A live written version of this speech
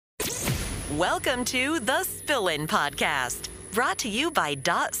Welcome to the Spillin' Podcast, brought to you by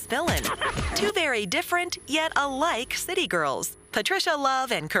Dot Spillin'. Two very different yet alike city girls, Patricia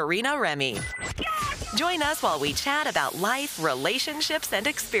Love and Karina Remy. Join us while we chat about life, relationships, and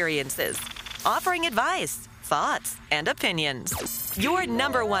experiences, offering advice, thoughts, and opinions. Your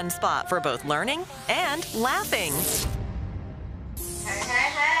number one spot for both learning and laughing.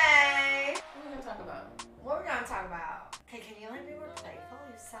 Hey. What are we gonna talk about? What are we gonna talk about? Hey, can you let me more playful?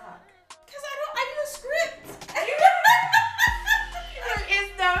 You suck. Because I need a script. There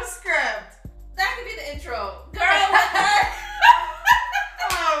is no script. That could be the intro. Girl, what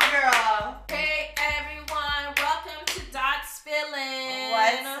Oh, girl. Hey, everyone. Welcome to Dot Spillin'.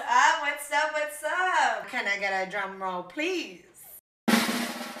 What's up? What's up? What's up? Can I get a drum roll, please?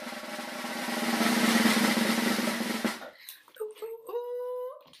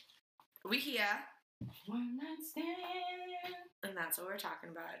 We here, One night stand. and that's what we're talking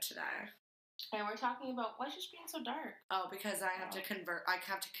about today. And we're talking about why is your screen so dark? Oh, because I have to convert. I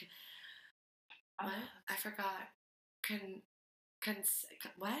have to. What? I forgot.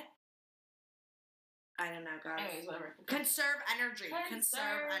 What? I don't know, guys. Anyways, whatever. Conserve energy.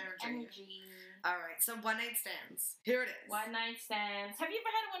 Conserve energy. All right. So one night stands. Here it is. One night stands. Have you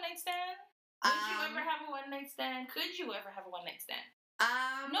ever had a one night stand? Would you ever have a one night stand? Could you ever have a one night stand?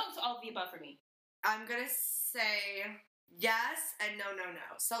 No to all of the above for me. I'm gonna say yes and no.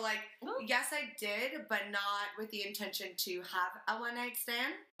 So like, Ooh. yes, I did, but not with the intention to have a one night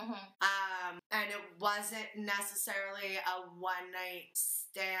stand. Mm-hmm. And it wasn't necessarily a one night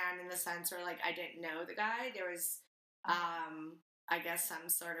stand in the sense where like I didn't know the guy. There was, I guess some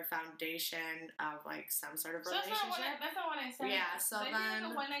sort of foundation of like some sort of So that's relationship. not one night stand. Yeah, so I feel like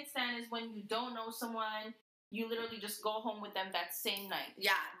then- a one night stand is when you don't know someone, you literally just go home with them that same night.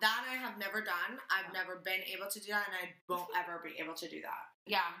 Yeah, that I have never done. I've never been able to do that, and I won't ever be able to do that.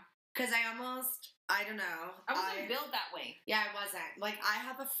 Yeah. Because I don't know. I wasn't built that way. Yeah, I wasn't. Like, I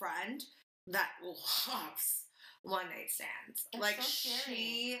have a friend that loves one night stands. That's like, so scary.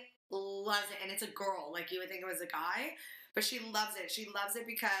 she loves it, and it's a girl. Like, you would think it was a guy, but she loves it. She loves it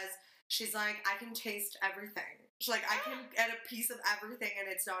because she's like, I can taste everything. She's like, I can get a piece of everything, and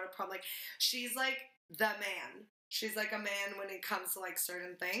it's not a problem. Like, she's like the man. She's like a man when it comes to like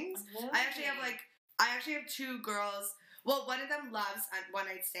certain things. I actually have two girls. Well, one of them loves one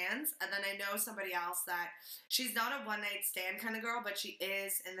night stands, and then I know somebody else that she's not a one night stand kind of girl, but she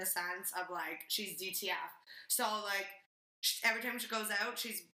is in the sense of like she's DTF. So like every time she goes out,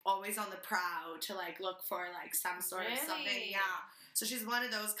 she's always on the prowl to like look for like some sort of something. Really? Yeah. So she's one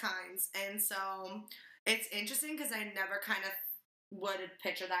of those kinds, and so it's interesting because I never kind of would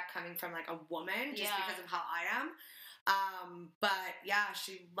picture that coming from like a woman just because of how I am. But yeah,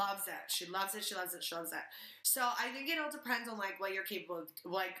 she loves it. She loves it. So I think it all depends on like what you're capable of,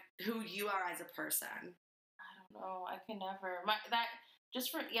 like who you are as a person. I don't know. I can never.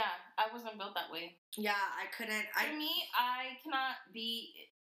 I wasn't built that way. Yeah, I couldn't. For me, I cannot be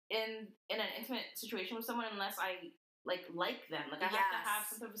in an intimate situation with someone unless I like them. Like I have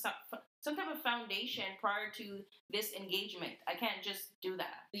to have some type of foundation prior to this engagement. I can't just do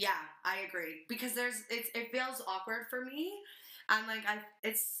that. Yeah, I agree because it feels awkward for me, and like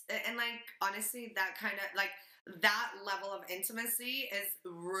honestly that kind of like that level of intimacy is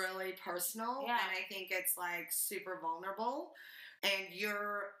really personal, Yeah. and I think it's like super vulnerable. And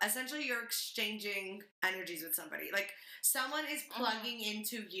you're exchanging energies with somebody. Like someone is plugging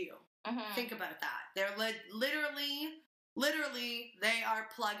into you. Mm-hmm. Think about that. They're literally, they are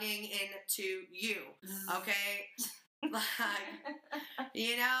plugging into you. Okay? Like,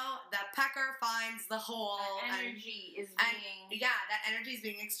 you know, the pecker finds the hole. That energy is being... that energy is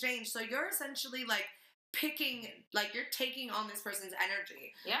being exchanged. So you're essentially like picking, like you're taking on this person's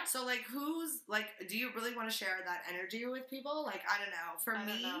energy. Yeah. So like do you really want to share that energy with people? Like, I don't know. For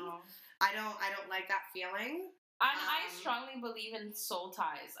me, I don't like that feeling. I strongly believe in soul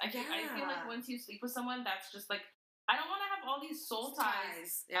ties. I feel like once you sleep with someone, that's just like, I don't want to have all these soul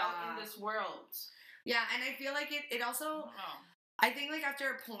ties out in this world. Yeah, and I feel like it also, I think like after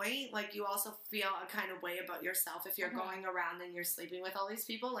a point, like you also feel a kind of way about yourself if you're going around and you're sleeping with all these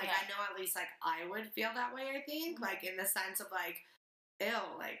people. Like I know at least like I would feel that way, I think, like in the sense of like, ew,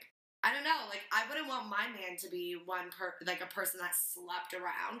 like, I don't know, like I wouldn't want my man to be like a person that slept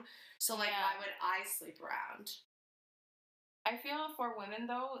around. So like why would I sleep around? I feel for women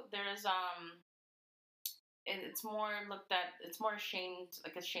though, there's it's more looked at. It's more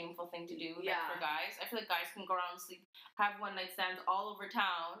like a shameful thing to do than for guys. I feel like guys can go around and sleep, have one night stands all over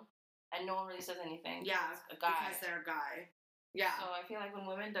town, and no one really says anything. Yeah, a guy. because they're a guy. Yeah. So I feel like when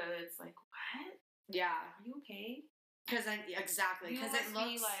women do it, it's like, what? Yeah. Are you okay? Because exactly. Because it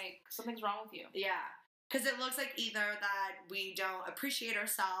looks like something's wrong with you. Yeah. Because it looks like either that we don't appreciate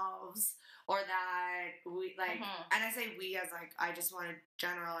ourselves or that we, like, and I say we as, like, I just want to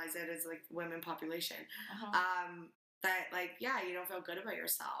generalize it as, like, women population. That, like, yeah, you don't feel good about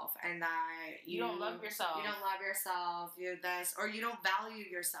yourself and that you don't love yourself. You don't love yourself, you're this, or you don't value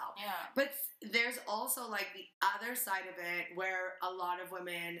yourself. Yeah. But there's also, like, the other side of it where a lot of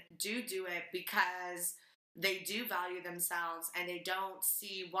women do it because they do value themselves and they don't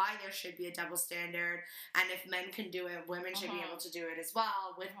see why there should be a double standard. And if men can do it, women should be able to do it as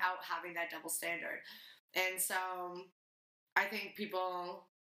well without having that double standard. And so I think people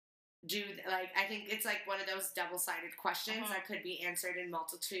do, like, I think it's like one of those double-sided questions that could be answered in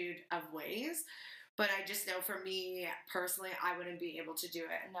multitude of ways. But I just know for me personally, I wouldn't be able to do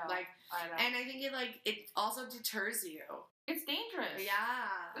it. No, like, I don't. And I think it also deters you. It's dangerous.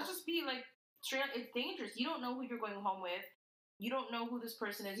 Yeah. Let's just be like straight up, it's dangerous. You don't know who you're going home with. You don't know who this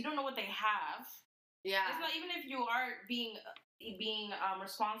person is. You don't know what they have. Yeah. It's not, even if you are being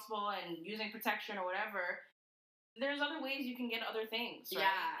responsible and using protection or whatever, there's other ways you can get other things, right?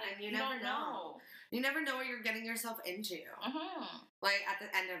 Yeah, like, and you never know. You never know what you're getting yourself into. Like, at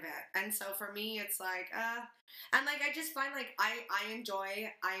the end of it. And so for me, it's like, and like, I just find, like, I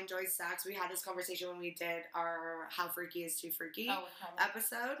enjoy sex. We had this conversation when we did our How Freaky is Too Freaky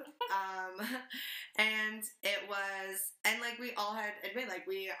episode. And it was, and like, we all had admit, like,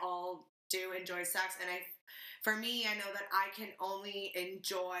 we all do enjoy sex. And for me, I know that I can only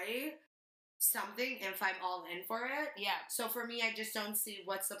enjoy something if I'm all in for it. Yeah. So for me, I just don't see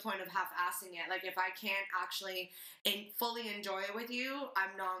what's the point of half-assing it. Like, if I can't actually fully enjoy it with you,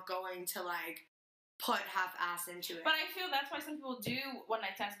 I'm not going to, like, put half-ass into it. But I feel that's why some people do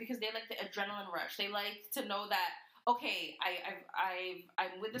one-night stands, because they like the adrenaline rush. They like to know that, okay,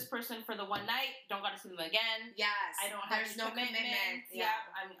 I'm with this person for the one night, don't gotta see them again. Yes. I don't have there's no commitment. Yeah,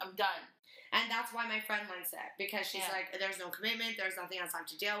 I'm done. And that's why my friend likes it, because she's like, there's no commitment, there's nothing else I have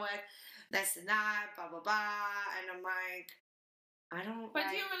to deal with. This and that, blah, blah, blah. And I'm like, I don't.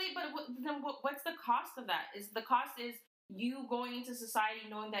 But do you really, then what's the cost of that? The cost is you going into society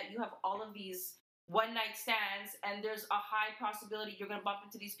knowing that you have all of these one night stands and there's a high possibility you're going to bump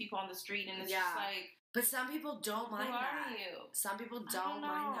into these people on the street, and it's just like. But some people don't mind that. Who are you? Some people don't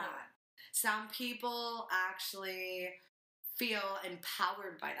mind that. Some people actually feel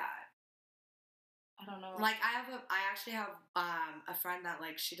empowered by that. I don't know. Like, I actually have a friend that,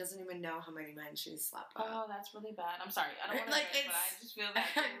 like, she doesn't even know how many men she's slept with. Oh, that's really bad. I'm sorry. I don't want to like, but I just feel that's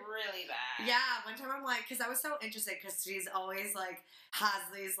really bad. Yeah, one time I'm like, because I was so interested, because she's always, like, has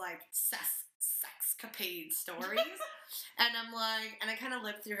these, like, sexcapade stories. And I'm like, and I kind of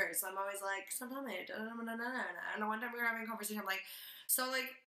lived through her, so I'm always like, sometimes I don't know. And one time we were having a conversation, I'm like,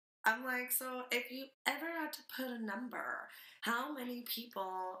 so if you ever had to put a number, how many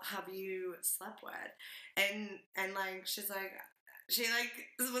people have you slept with? And like, she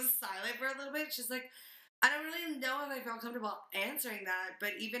was silent for a little bit. She's like, I don't really know if I felt comfortable answering that,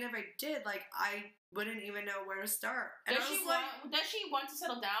 but even if I did, like, I wouldn't even know where to start. And does she want to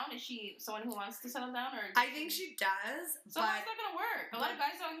settle down? Is she someone who wants to settle down, or I think she does. So how's that gonna work? A lot of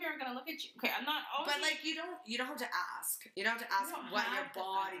guys out here are gonna look at you. Okay, I'm not always. But like, you don't have to ask. You don't have to ask what your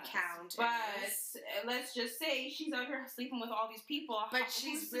body count is. But let's just say she's out here sleeping with all these people. But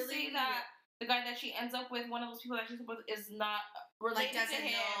she's really to say that the guy that she ends up with, one of those people that she's with, is not related to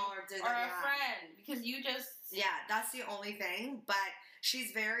him or a friend, because you just that's the only thing. But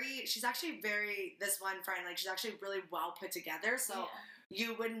she's actually very, this one friend, like, she's actually really well put together, so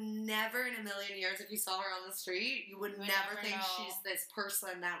you would never in a million years, if you saw her on the street, you would never think she's this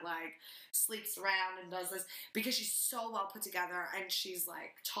person that, like, sleeps around and does this, because she's so well put together and she's,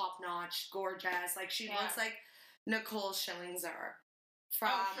 like, top notch, gorgeous. Like, she looks like Nicole Schillinger. From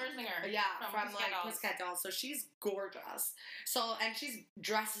Pussycat Dolls. So she's gorgeous. So, and she's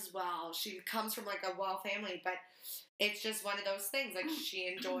dressed as well. She comes from, like, a well family, but it's just one of those things. Like, she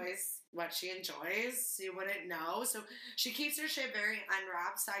enjoys what she enjoys. You wouldn't know. So she keeps her shit very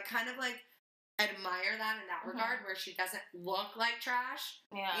unwrapped. So I kind of, like, admire that in that regard, where she doesn't look like trash.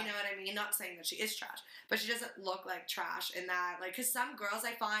 Yeah. You know what I mean? Not saying that she is trash, but she doesn't look like trash in that, like, because some girls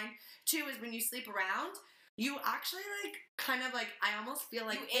I find, too, is when you sleep around, you actually, like, kind of, like, I almost feel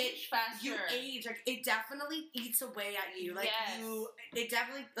like you age faster. You age, like, it definitely eats away at you. Like, it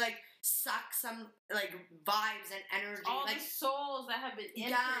definitely, like, sucks some, like, vibes and energy. All like, the souls that have been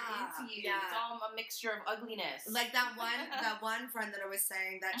entered into you. Yeah. It's all a mixture of ugliness. Like, that one friend that I was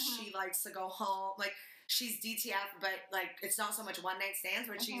saying that she likes to go home, like, she's DTF, but, like, it's not so much one-night stands,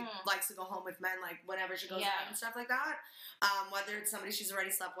 but she likes to go home with men, like, whenever she goes out and stuff like that. Whether it's somebody she's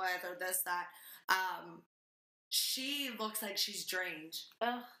already slept with or this, that. she looks like she's drained.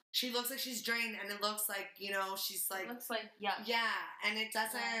 Ugh. She looks like she's drained, and it looks like, you know, she's like... It looks like, yeah. Yeah, and it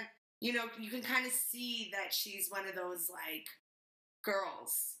doesn't... You know, you can kind of see that she's one of those, like,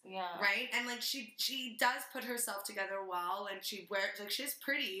 girls. Yeah. Right? And, like, she does put herself together well, and she wears... Like, she's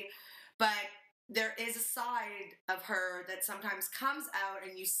pretty, but there is a side of her that sometimes comes out,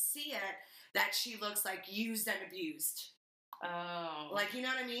 and you see it, that she looks, like, used and abused. Oh. Like, you know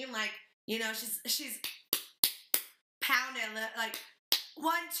what I mean? Like, you know, she's pounding, like,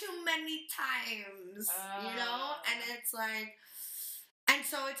 one too many times, you know? And it's like... And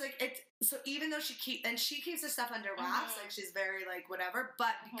so it's like, so even though she keeps her stuff under wraps, like she's very like whatever,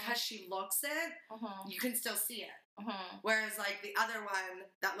 but because she looks it, you can still see it. Whereas like the other one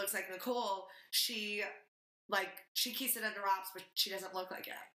that looks like Nicole, she keeps it under wraps, but she doesn't look like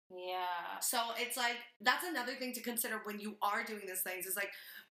it. Yeah. So it's like, that's another thing to consider when you are doing these things, is like,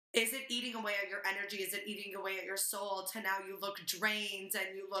 is it eating away at your energy? Is it eating away at your soul to now you look drained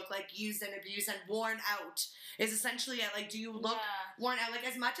and you look like used and abused and worn out? Is essentially it. Like, do you look worn out? Like,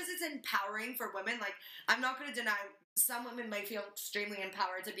 as much as it's empowering for women, like, I'm not going to deny some women might feel extremely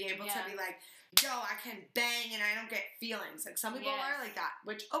empowered to be able to be like, yo, I can bang and I don't get feelings. Like, some people are like that,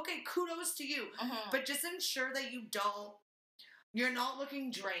 which, okay, kudos to you. But just ensure that you're not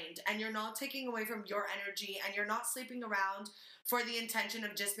looking drained, and you're not taking away from your energy, and you're not sleeping around for the intention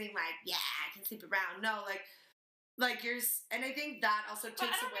of just being like, yeah, I can sleep around. No, like you're, and I think that also takes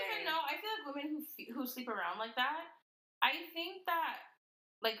away. I don't even know. I feel like women who sleep around like that, I think that,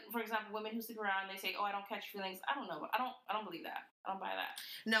 like, for example, women who sleep around, they say, oh, I don't catch feelings. I don't know. I don't believe that. I don't buy that.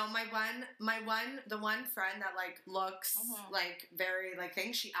 No, the one friend that like looks like very like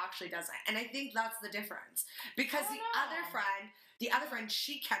thing, she actually doesn't. And I think that's the difference. Because the other friend,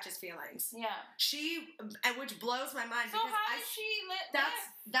 she catches feelings. Yeah. Which blows my mind. So how does she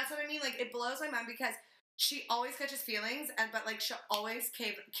that's what I mean. Like, it blows my mind because she always catches feelings, but like she'll always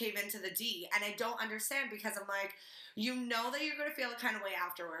cave into the D. And I don't understand, because I'm like, you know that you're going to feel a kind of way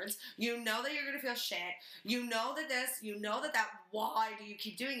afterwards. You know that you're going to feel shit. You know that this, you know that. Why do you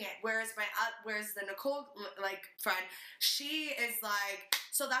keep doing it? Whereas the Nicole, like, friend, she is like,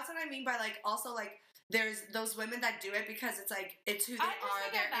 so that's what I mean by, like, also, like, there's those women that do it because it's like, it's who they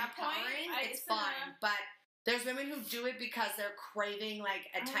are. They're empowering. It's fine. But there's women who do it because they're craving, like,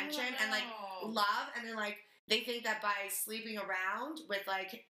 attention and, like, love. And then, like, they think that by sleeping around with,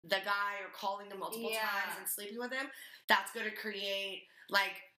 like, the guy or calling him multiple times and sleeping with him, that's going to create,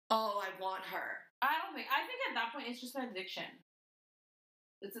 like, oh, I want her. I think at that point it's just an addiction.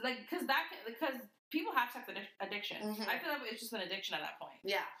 It's like, because people have sex addiction. I feel like it's just an addiction at that point.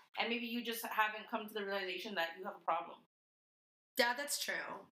 Yeah. And maybe you just haven't come to the realization that you have a problem. Yeah, that's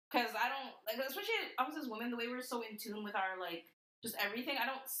true. Because I don't, like, especially us as women, the way we're so in tune with our, like, just everything, I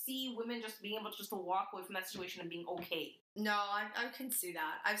don't see women just being able to just walk away from that situation and being okay. No, I can see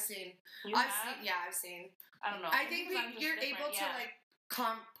that. I've seen. I've seen. I don't know. I think you're able to, like,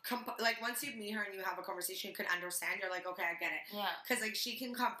 like, once you meet her and you have a conversation, you can understand. You're like, okay, I get it. Yeah. Because, like, she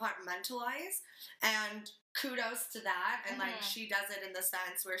can compartmentalize, and kudos to that. And like, she does it in the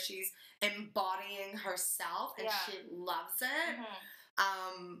sense where she's embodying herself, and she loves it.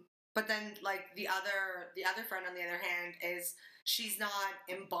 But then, like, the other friend, on the other hand, is she's not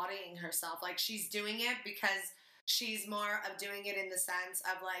embodying herself. Like, she's doing it because she's more of doing it in the sense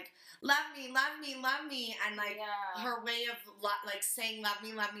of, like, love me, love me, love me. And, like, her way of, like, saying love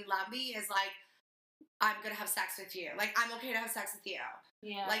me, love me, love me is, like, I'm going to have sex with you. Like, I'm okay to have sex with you.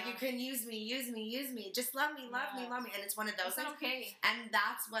 Yeah. Like, you can use me, use me, use me. Just love me, love me, love me. And it's one of those things. Okay. And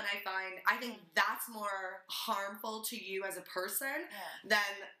that's what I think that's more harmful to you as a person than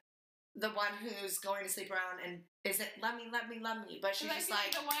the one who's going to sleep around and isn't love me, love me, love me. But she's just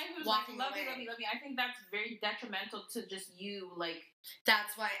like the one who's walking like, love away. Me, love me, love me. I think that's very detrimental to just you, like.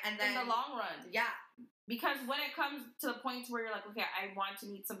 That's why. And then. In the long run. Yeah. Because when it comes to the point where you're like, okay, I want to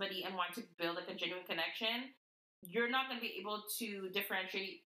meet somebody and want to build, like, a genuine connection, you're not going to be able to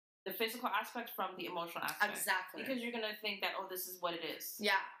differentiate the physical aspect from the emotional aspect. Exactly. Because you're going to think that, oh, this is what it is.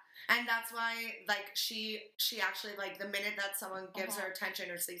 Yeah. And that's why, like, she actually, like, the minute that someone gives her attention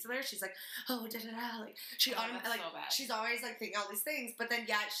or sleeps with her, she's like, oh, da-da-da, like, like, so she's always, like, thinking all these things, but then,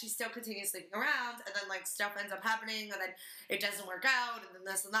 yet, she still continues sleeping around, and then, like, stuff ends up happening, and then it doesn't work out, and then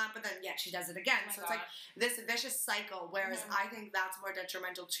this and that, but then, yet, she does it again. So it's, like, this vicious cycle, whereas I think that's more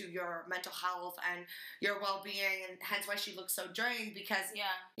detrimental to your mental health and your well-being, and hence why she looks so drained, because,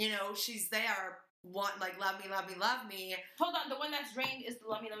 you know, she's there, like, love me, love me, love me. Hold on, the one that's drained is the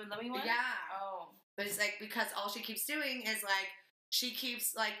love me, love me one? Yeah. Oh. But it's like, because all she keeps doing is, like, she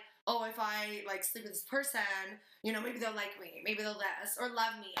keeps, like, oh, if I like sleep with this person, you know, maybe they'll like me, maybe they'll this, or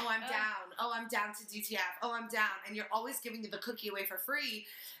love me. Oh, I'm down. Oh, I'm down to DTF. Oh, I'm down. And you're always giving the cookie away for free,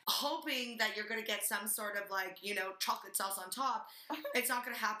 hoping that you're gonna get some sort of like, you know, chocolate sauce on top. It's not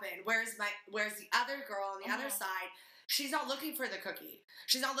gonna happen. Whereas the other girl on the other side, she's not looking for the cookie.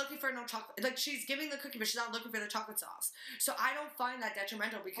 She's not looking for no chocolate. Like, she's giving the cookie, but she's not looking for the chocolate sauce. So I don't find that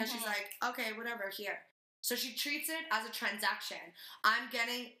detrimental because she's like, okay, whatever, here. So she treats it as a transaction. I'm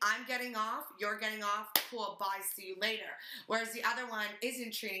getting off, you're getting off, cool, bye, see you later. Whereas the other one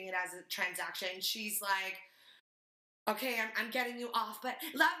isn't treating it as a transaction. She's like, okay, I'm getting you off, but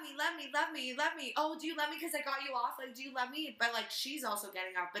love me. Oh, do you love me because I got you off? Like, do you love me? But like, she's also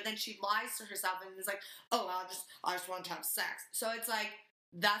getting off, but then she lies to herself and is like, oh, I just want to have sex. So it's like,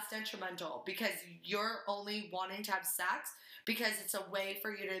 that's detrimental because you're only wanting to have sex because it's a way for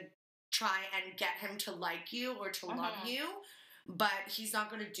you to try and get him to like you or to love you, but he's not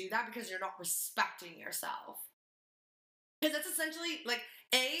going to do that because you're not respecting yourself. Because that's essentially, like,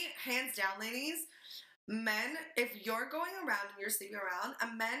 hands down, ladies, men, if you're going around and you're sleeping around,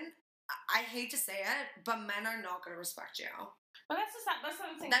 I hate to say it, but men are not going to respect you. But that's the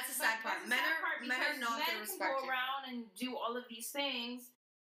sad thing. That's the sad part. Men are not going to respect you. Men can go around and do all of these things,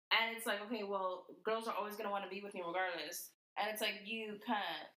 and it's like, okay, well, girls are always going to want to be with me regardless. And it's like, you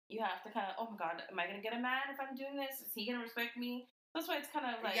have to kind of, oh my God, am I going to get a man if I'm doing this? Is he going to respect me? That's why it's kind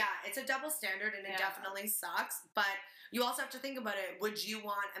of like... Yeah, it's a double standard and it definitely sucks. But you also have to think about it. Would you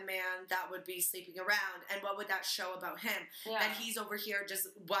want a man that would be sleeping around? And what would that show about him? Yeah. That he's over here just,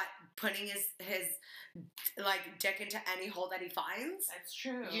 putting his like, dick into any hole that he finds? That's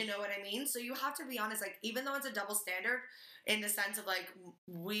true. You know what I mean? So you have to be honest. Like, even though it's a double standard in the sense of, like,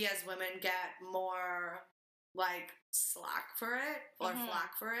 we as women get more... like slack for it or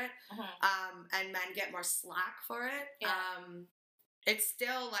flack for it, and men get more slack for it. It's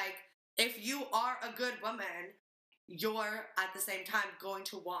still like, if you are a good woman, you're at the same time going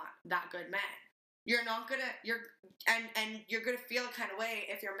to want that good man. You're not gonna you're gonna feel a kind of way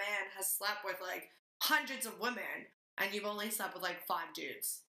if your man has slept with like hundreds of women and you've only slept with like 5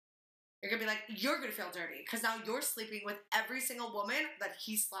 dudes. You're gonna be like, you're gonna feel dirty because now you're sleeping with every single woman that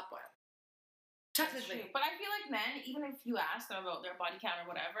he slept with. Technically. But I feel like men, even if you ask them about their body count or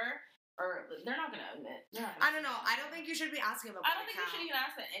whatever, or they're not going to admit. I don't know. I don't think you should be asking about body count. I don't think you should even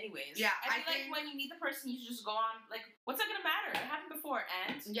ask that anyways. Yeah, I feel like when you meet the person, you should just go on, like, what's that going to matter? It happened before,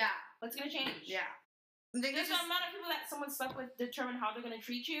 and what's going to change? Yeah. There's the amount of people that someone slept with determine how they're going to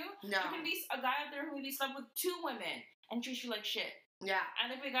treat you. No. There can be a guy out there who maybe slept with 2 women and treats you like shit. Yeah. And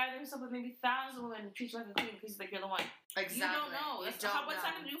there could be a guy there who slept with maybe 1,000 women and treats you like a queen because he's like, you're the one. Exactly. You don't know. What's that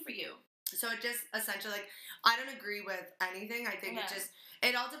going to do for you? So it just essentially, like, I don't agree with anything. I think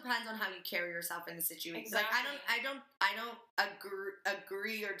it all depends on how you carry yourself in the situation. Exactly. Like, I don't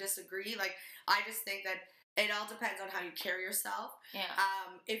agree or disagree. Like, I just think that it all depends on how you carry yourself. Yeah.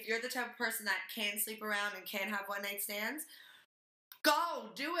 If you're the type of person that can sleep around and can have one night stands,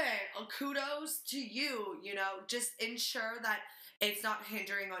 go do it. Kudos to you. You know, just ensure that it's not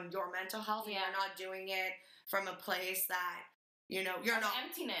hindering on your mental health and you're not doing it from a place that, you know, you're not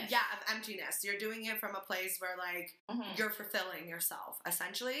emptiness. Yeah, of emptiness. You're doing it from a place where, like, you're fulfilling yourself,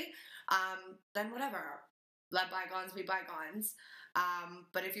 essentially. Then whatever. Let bygones be bygones.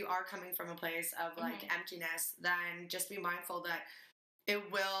 But if you are coming from a place of, like, emptiness, then just be mindful that it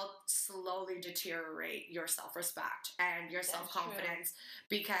will slowly deteriorate your self-respect and your self-confidence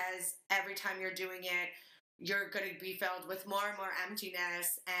because every time you're doing it, you're going to be filled with more and more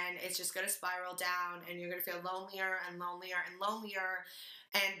emptiness, and it's just going to spiral down, and you're going to feel lonelier and lonelier and lonelier,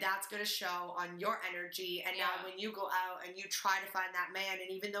 and that's going to show on your energy. And now when you go out and you try to find that man, and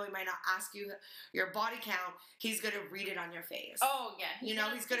even though he might not ask you your body count, he's going to read it on your face. Oh, yeah.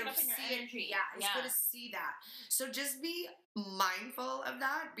 He's going to see it. Yeah, he's going to see that. So just be mindful of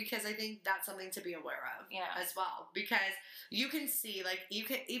that, because I think that's something to be aware of as well. Because you can see, like, you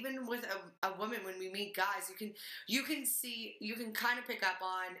can, even with a woman, when we meet guys, you can kind of pick up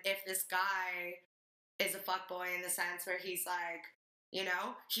on if this guy is a fuckboy in the sense where he's like, you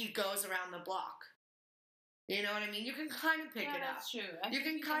know, he goes around the block. You know what I mean? You can kind of pick it up. That's true. You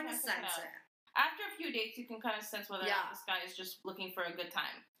can kind of sense it. After a few dates, you can kind of sense whether or not this guy is just looking for a good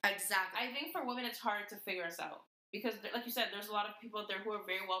time. Exactly. I think for women, it's hard to figure us out. Because, like you said, there's a lot of people out there who are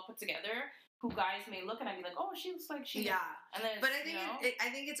very well put together, who guys may look and I'd be like, oh, she looks like she. Yeah. And then but I think I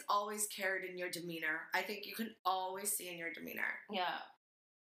think it's always carried in your demeanor. I think you can always see in your demeanor. Yeah.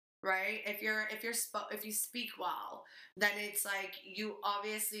 Right? If you speak well, then it's like you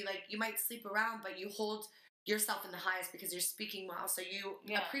obviously, like, you might sleep around, but you hold yourself in the highest because you're speaking well, so you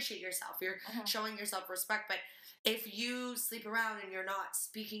appreciate yourself. You're showing yourself respect. But if you sleep around and you're not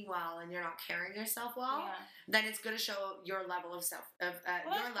speaking well and you're not carrying yourself well, then it's going to show your level of self. Well,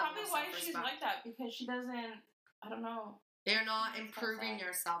 that's probably why she's like that, because she doesn't. I don't know. You're not improving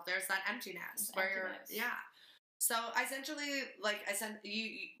yourself. There's that emptiness you're So essentially, like I said,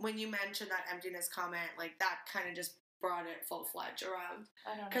 when you mentioned that emptiness comment, like that kind of just brought it full-fledged around.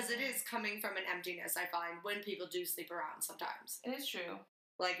 Because it is coming from an emptiness, I find, when people do sleep around sometimes. It is true.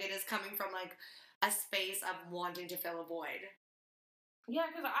 Like, it is coming from, like, a space of wanting to fill a void. Yeah,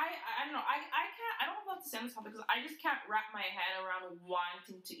 because I don't know, I don't know about the same topic, because I just can't wrap my head around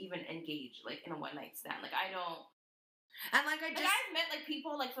wanting to even engage, like, in a one-night stand. Like, I don't... And like I've met like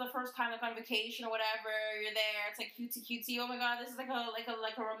people like for the first time like on vacation or whatever. You're there, it's like cutesy. Oh my god, this is like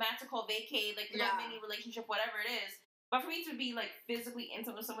a romantical vacay, like little mini relationship, whatever it is. But for me to be like physically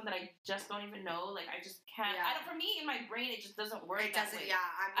intimate with someone that I just don't even know, like I just can't. I don't. For me, in my brain, it just doesn't work. It doesn't. Way.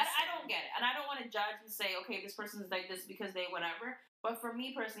 I don't get it, and I don't want to judge and say, okay, this person's like this because they whatever. But for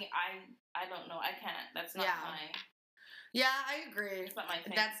me personally, I don't know. I can't. That's not my. Yeah, I agree. It's not my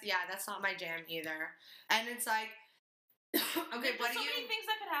thing. That's not my jam either. And it's like. Okay, there's so many things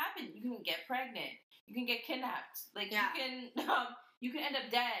that could happen. You can get pregnant. You can get kidnapped. Like you can end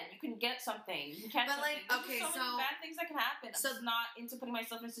up dead. You can get something. You can catch something. There's so many bad things that can happen. So I'm not into putting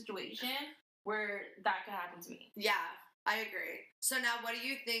myself in a situation where that could happen to me. Yeah, I agree. So now, what do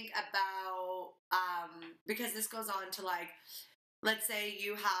you think about because this goes on to like, let's say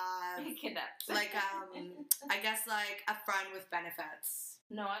you have kidnapped, like I guess like a friend with benefits.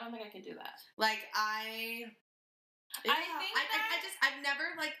 No, I don't think I could do that. Like I've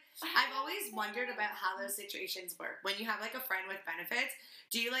never like I've always wondered about how those situations work. When you have like a friend with benefits,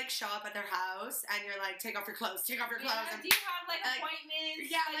 do you like show up at their house and you're like, take off your clothes? Yeah, and, do you have like appointments?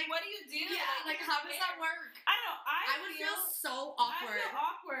 Yeah, like what do you do? Yeah, like how does that work? I don't know. I would feel so awkward. I feel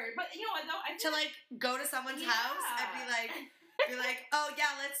awkward, but you know what though? To like go to someone's house and be like, oh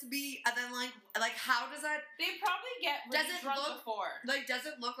yeah, let's meet, and then like how does that? They probably get really drunk before. Like, does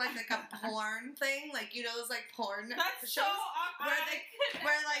it look like a porn thing? Like, you know, those like porn That's shows so awkward.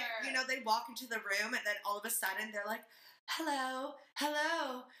 where like you know they walk into the room and then all of a sudden they're like, hello, and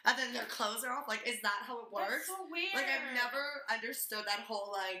then their clothes are off. Like, is that how it works? That's so weird. Like, I've never understood that whole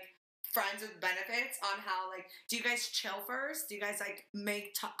like friends with benefits on how like do you guys chill first? Do you guys like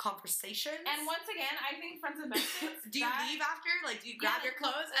make conversations? And once again, I think friends with benefits. Do you leave after? Like, do you grab your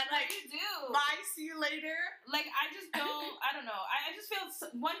clothes and like you do? Bye, see you later. Like, I just don't. I don't know. I just feel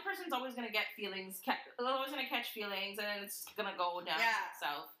one person's always gonna get feelings. Always gonna catch feelings, and then it's gonna go down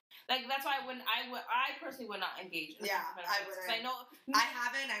itself. Like, that's why I personally would not engage in I wouldn't. I know I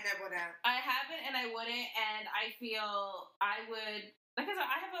haven't and I wouldn't. I haven't and I wouldn't, and I feel I would. Like I said,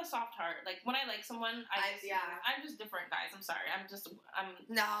 I have a soft heart. Like, when I like someone, I'm just different, guys. I'm sorry. I was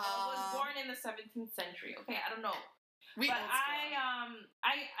born in the 17th century. Okay, I don't know. But I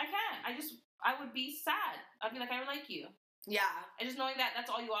can't. I would be sad. I'd be like, I like you. Yeah. And just knowing that that's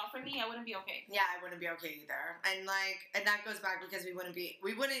all you offer me, I wouldn't be okay. Yeah, I wouldn't be okay either. And that goes back because we wouldn't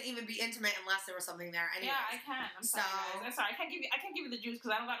even be intimate unless there was something there anyways. Yeah, I can't. I'm sorry. I can't give you the juice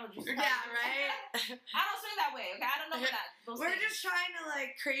because I don't got no juice. Yeah, right? I don't swing that way, okay? I don't know what that. We're just trying to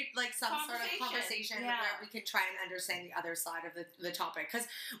like create like some sort of conversation where we can try and understand the other side of the topic, because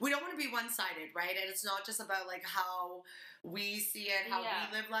we don't want to be one-sided, right? And it's not just about like how we see it, how we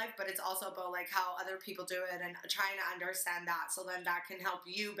live life, but it's also about like how other people do it and trying to understand that, so then that can help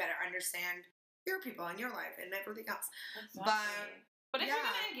you better understand your people and your life and everything else. Exactly. But if you're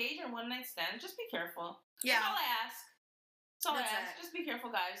gonna engage in one night stand, just be careful. Yeah. That's all I ask. That's all I ask. Just be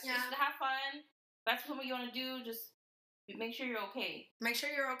careful, guys. Yeah. Just have fun. That's what you want to do. Just make sure you're okay. Make sure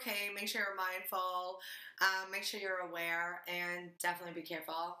you're okay. Make sure you're mindful. Make sure you're aware, and definitely be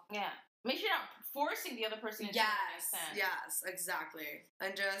careful. Yeah. Make sure you're not forcing the other person into understand. Yes, exactly.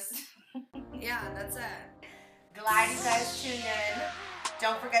 And just, that's it. Glad you guys tuned in.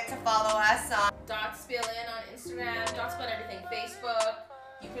 Don't forget to follow us on .spillin on Instagram, .spillin everything, Facebook.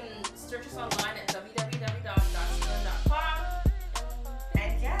 You can search us online at www.spillin.com.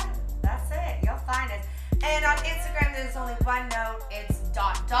 And that's it. You'll find us. And on Instagram, there's only one note. It's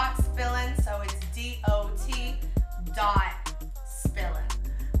 .spillin, so it's .spillin.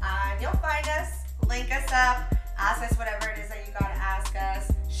 You'll find us, link us up, ask us whatever it is that you gotta ask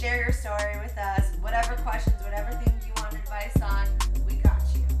us, share your story with us, whatever questions, whatever things